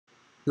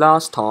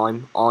Last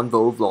time on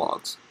Vo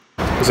Vlogs.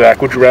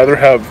 Zach, would you rather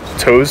have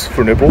toes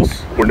for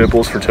nipples or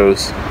nipples for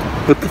toes?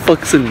 What the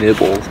fuck's a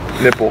nibble?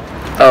 Nipple.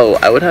 Oh,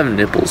 I would have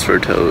nipples for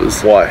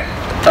toes. Why?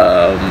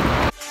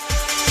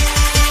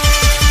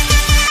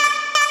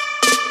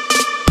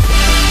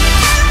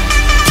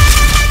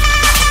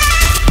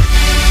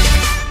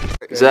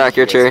 Zach,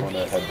 your turn.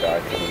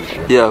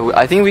 Yeah,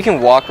 I think we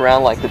can walk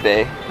around like the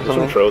bay. There's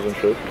some trails and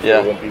shit.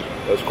 Yeah.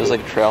 That's cool. There's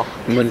like a trail.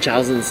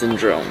 Munchausen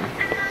syndrome.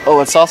 Oh,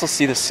 let's also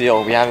see the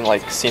seal. We haven't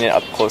like seen it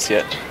up close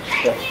yet.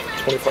 Yeah,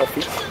 25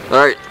 feet.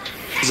 Alright,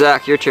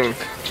 Zach, your turn.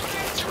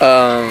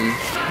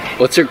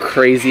 What's your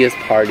craziest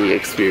party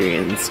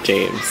experience,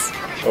 James?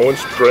 I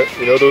once drank,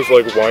 you know those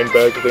like wine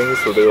bag things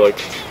where they like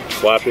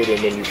slap it and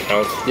then you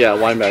count? Yeah,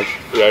 wine bag.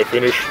 Yeah, I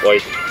finished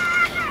like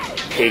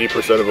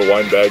 80% of a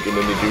wine bag and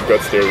then the dude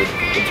got scared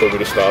and told me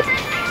to stop.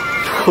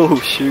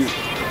 Oh shoot.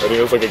 I think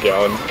it was like a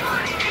gallon.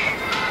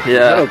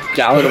 Yeah. A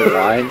gallon of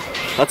wine?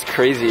 That's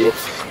crazy.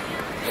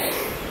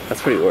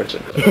 That's pretty worth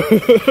it.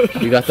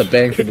 You got the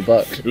bang for the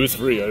buck. It was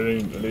free. I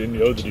didn't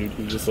know the dude.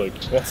 He was just like,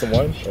 want some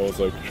wine? I was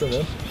like, sure,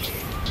 man.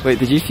 Wait,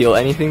 did you feel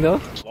anything though?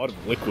 A lot of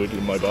liquid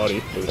in my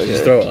body. Did you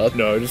just throw up?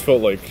 No, I just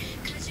felt like,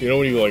 you know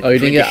when you like, oh, you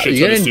didn't get,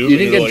 you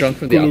didn't get drunk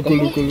from the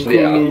alcohol?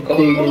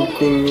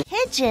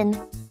 Pigeon.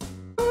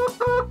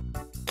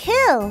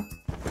 Kill.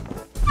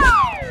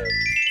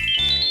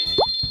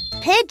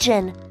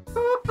 Pigeon.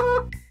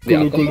 The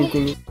alcohol?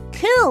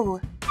 Coo.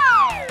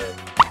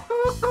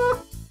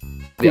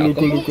 The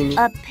alcohol?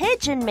 A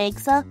pigeon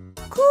makes a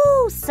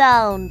coo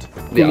sound.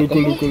 The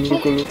alcohol?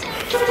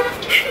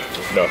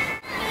 No.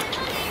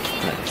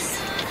 Nice.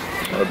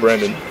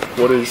 Brandon,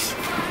 what is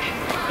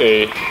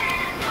a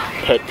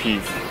pet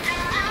peeve?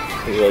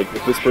 Like,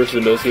 if this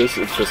person does this,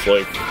 it's just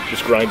like,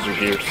 just grinds your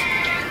gears.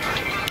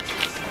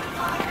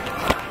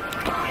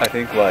 I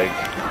think like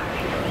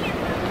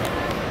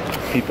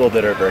people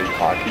that are very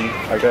cocky,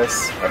 I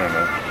guess. I don't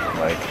know.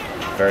 Like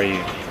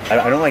very,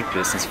 I don't like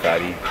business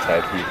bratty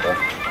type people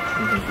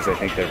because I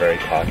think they're very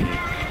cocky.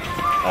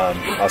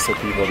 Also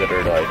people that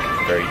are like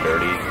very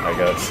dirty, I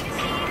guess,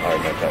 are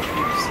my pet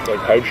peeves.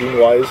 Like hygiene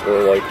wise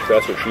or like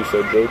that's what she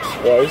said jokes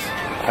wise?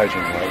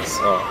 Hygiene wise.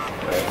 Oh.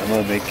 Right, I'm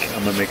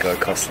gonna make a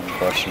custom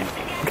question.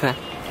 Okay.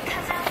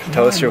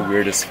 Tell us your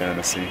weirdest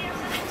fantasy.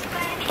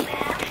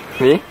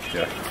 Me?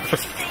 Yeah.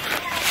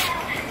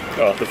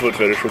 Oh, the foot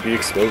fetish will be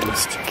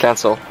exposed.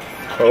 Cancel.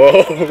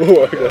 Oh,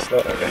 I guess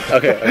not.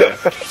 Okay.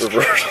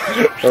 Reverse.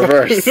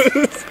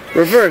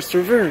 Reverse.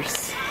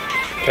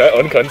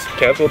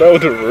 Cancel that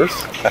with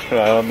reverse? I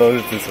don't know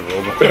if this is a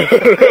robot.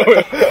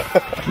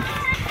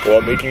 Well,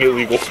 I'm making it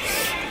legal.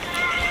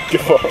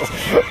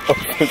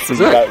 Is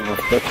it?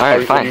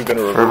 Alright, fine.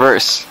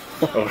 Reverse.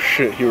 Oh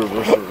shit, he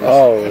reversed.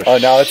 Oh,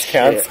 now it's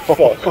canceled.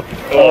 Fuck.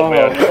 Oh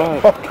man.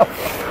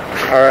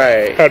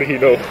 Alright. How did he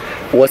know?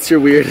 What's your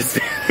weirdest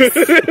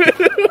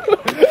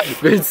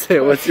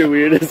Vincent, what's your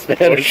weirdest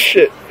fantasy? Oh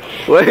shit.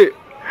 Wait.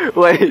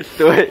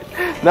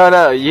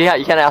 No, you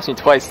can't ask me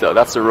twice though.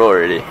 That's the rule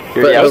already.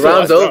 But the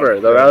round's over.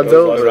 The round's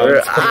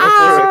over.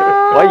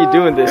 Why are you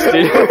doing this,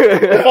 dude?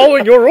 I'm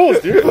following your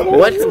rules, dude.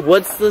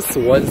 What's this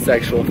one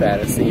sexual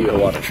fantasy you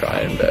want to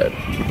try in bed?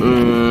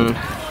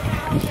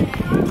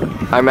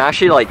 I'm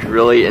actually like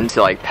really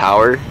into like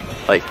power.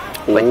 Like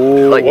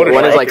Ooh,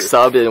 one is like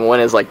sub and one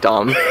is like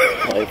dom.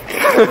 Like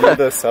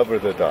the sub or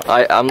the dom?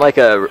 I'm like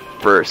a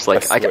reverse,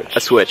 like a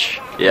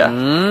switch. Yeah.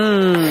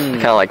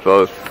 Kind of like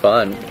both.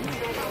 Fun.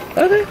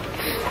 Okay.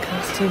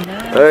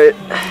 Alright.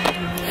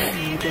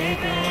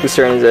 Whose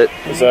turn is it?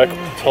 Zach,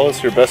 tell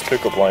us your best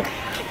pickup line.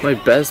 My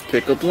best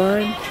pickup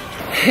line?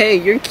 Hey,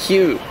 you're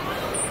cute.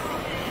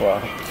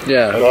 Wow.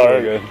 Yeah. That's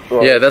pretty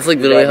good. Yeah, that's like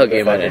literally how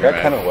game I got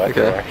kind of wet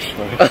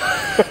actually.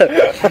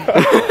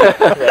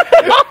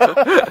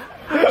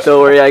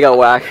 Don't worry, I got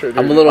whacked.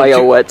 I'm a little. I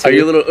got wet too. Are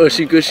you a little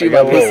ushy gushy,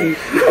 my pussy?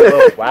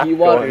 You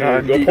want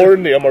Go pour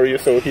in the MRE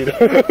so he.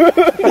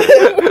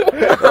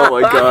 Oh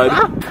my god.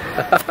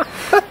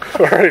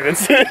 Alright,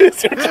 Vincent,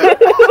 it's your turn.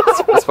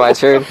 It's my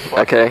turn?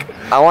 Okay.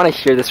 I want to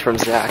hear this from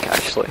Zach,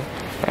 actually.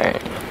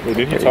 Alright. Wait,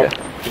 didn't you talk?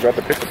 You got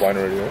the pickup line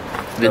already, right?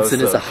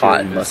 Vincent is a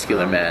hot and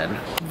muscular man.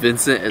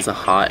 Vincent is a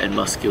hot and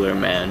muscular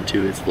man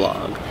to his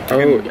vlog.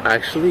 Oh,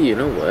 actually, you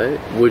know what?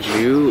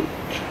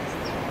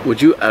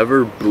 Would you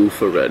ever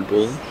boof a Red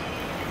Bull?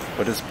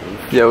 What is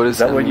boof? Yeah, what is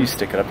that? When you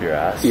stick it up your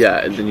ass? Yeah,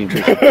 and then you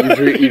drink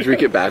it. you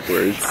drink it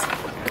backwards.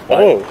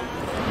 Oh.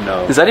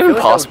 No. Is that even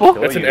possible?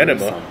 That's an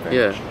enema.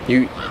 Yeah,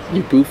 you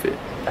boof it.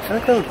 I feel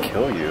like that would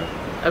kill you.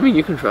 I mean,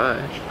 you can try.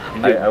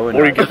 I would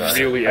or not you get try.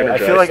 really I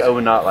energized. feel like I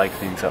would not like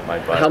things up my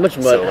butt. How much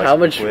mud? So, like, how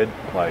much? liquid,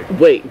 like.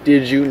 Wait,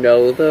 did you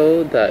know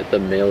though that the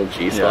male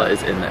G spot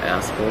is in the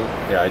asshole?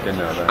 Yeah, I didn't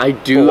know that. I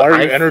do. But why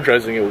are you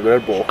energizing it with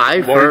Red Bull? Why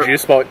are you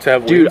spot to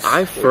have dude, wings?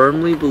 I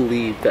firmly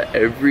believe that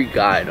every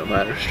guy, no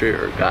matter straight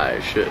or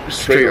gay,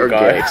 straight or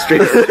guy.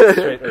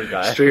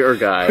 straight or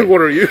guy.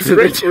 What are you?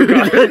 Straight or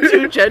guy?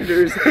 Two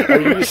genders.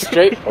 Are you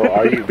straight or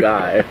are you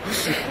guy?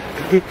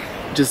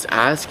 Just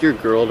ask your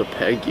girl to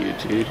peg you,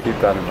 dude. Keep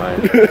that in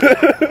mind.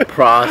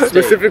 Prostate.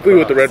 Specifically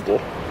with the Red Bull.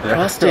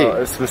 Prostate.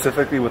 No,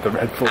 specifically with the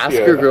Red Bull. Ask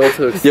your girl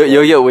to.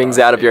 You'll get wings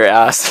out of your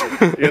ass.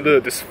 Yeah,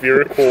 the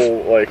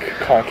spherical, like,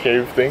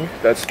 concave thing,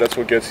 that's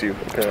what gets you,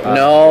 apparently.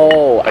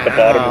 No. At the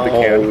bottom of the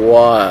can.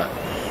 What?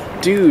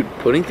 Dude,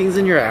 putting things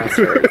in your ass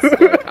hurts.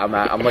 Like, I'm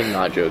like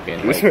not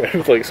joking. Like,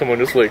 It's like someone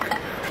just like...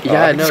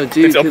 yeah, no,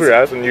 dude. It's up your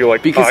ass and you're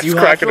like, because you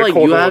have to like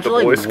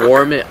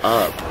warm it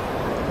up.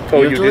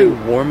 Oh, You have to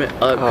like warm it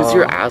up because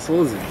your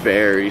asshole is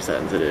very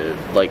sensitive.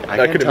 Like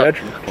I could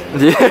imagine.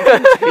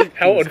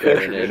 How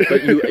unfortunate.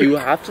 But you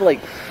have to like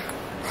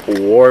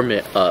warm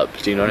it up.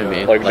 Do you know what I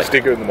mean? Like just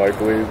stick it in the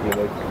microwave and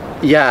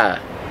like...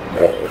 Yeah.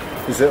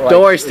 Is it like,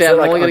 Don't worry, Stan.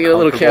 I'm only gonna get a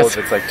little cancer.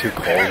 If it's like too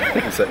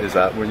cold. Is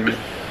that what you mean?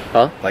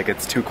 Huh? Like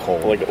it's too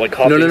cold. Like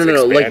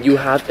no. Like you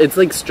have. It's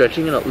like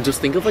stretching it up. Just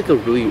think of like a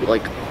really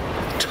like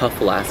tough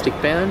elastic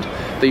band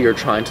that you're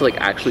trying to like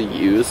actually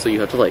use. So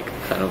you have to like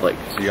kind of like.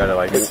 So you gotta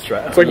like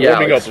stretch. It's like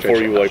warming like up before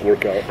you like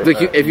work out.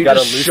 Like if you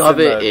just shove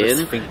it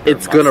in,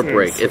 it's gonna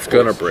break. It's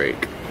gonna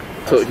break.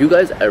 So if you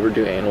guys ever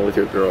do anal with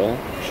your girl,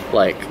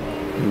 like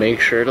make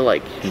sure to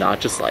like not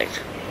just like,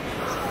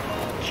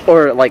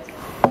 or like,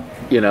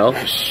 you know,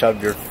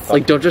 shove your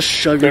like don't just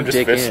shove your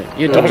dick in.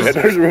 You know, don't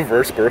just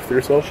reverse birth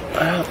yourself.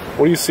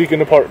 What do you seek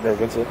in a partner,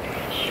 Vincent?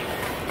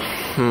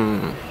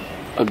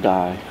 A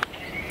guy.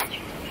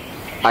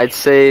 I'd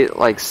say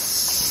like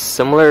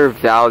similar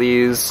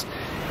values,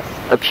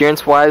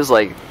 appearance wise,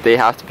 like they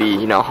have to be,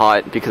 you know,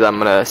 hot because I'm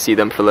gonna see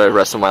them for the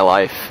rest of my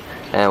life,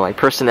 and like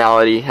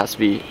personality has to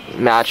be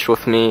matched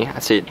with me.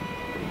 I'd say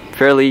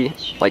fairly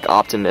like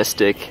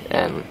optimistic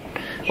and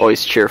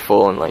always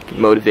cheerful and like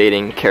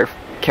motivating,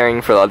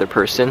 caring for the other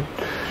person.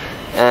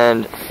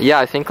 And yeah,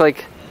 I think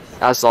like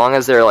as long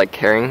as they're like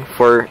caring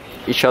for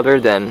each other,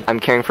 then I'm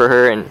caring for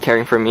her and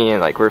caring for me, and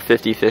like we're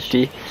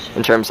 50-50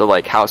 in terms of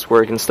like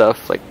housework and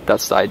stuff. Like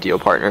that's the ideal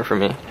partner for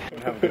me. I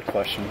have a good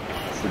question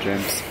for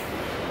James.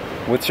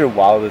 What's your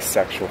wildest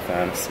sexual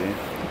fantasy?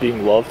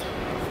 Being loved.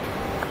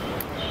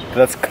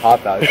 That's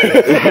cop out.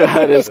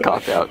 That is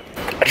cop out.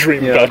 I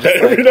dream about that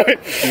every night.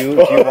 Do you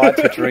want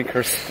to drink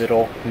her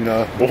spittle? You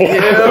know.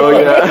 Oh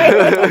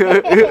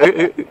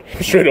yeah.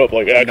 Straight up,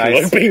 like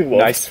actually, like being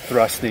loved. Nice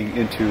thrusting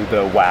into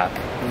the whack.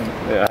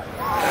 Yeah.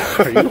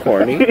 Are you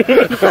horny?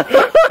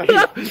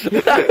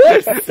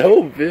 That's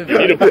so vivid. You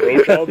need a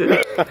bro job.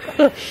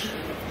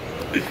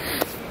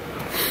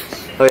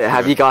 Oh yeah,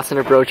 have you gotten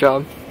a bro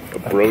job? A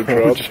bro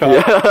job?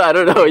 Yeah, I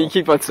don't know. You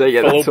keep on saying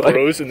it. Fellow That's why.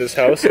 bros in this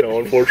house? No,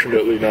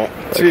 unfortunately not.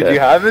 Dude, you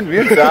haven't? Me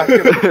and Zach.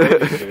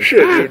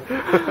 Shit, dude.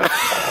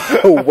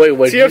 Oh wait.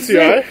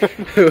 TFTI?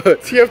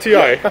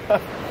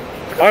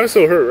 TFTI. I'm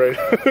so hurt right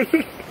now.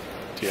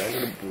 Dude, I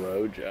got a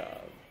bro job.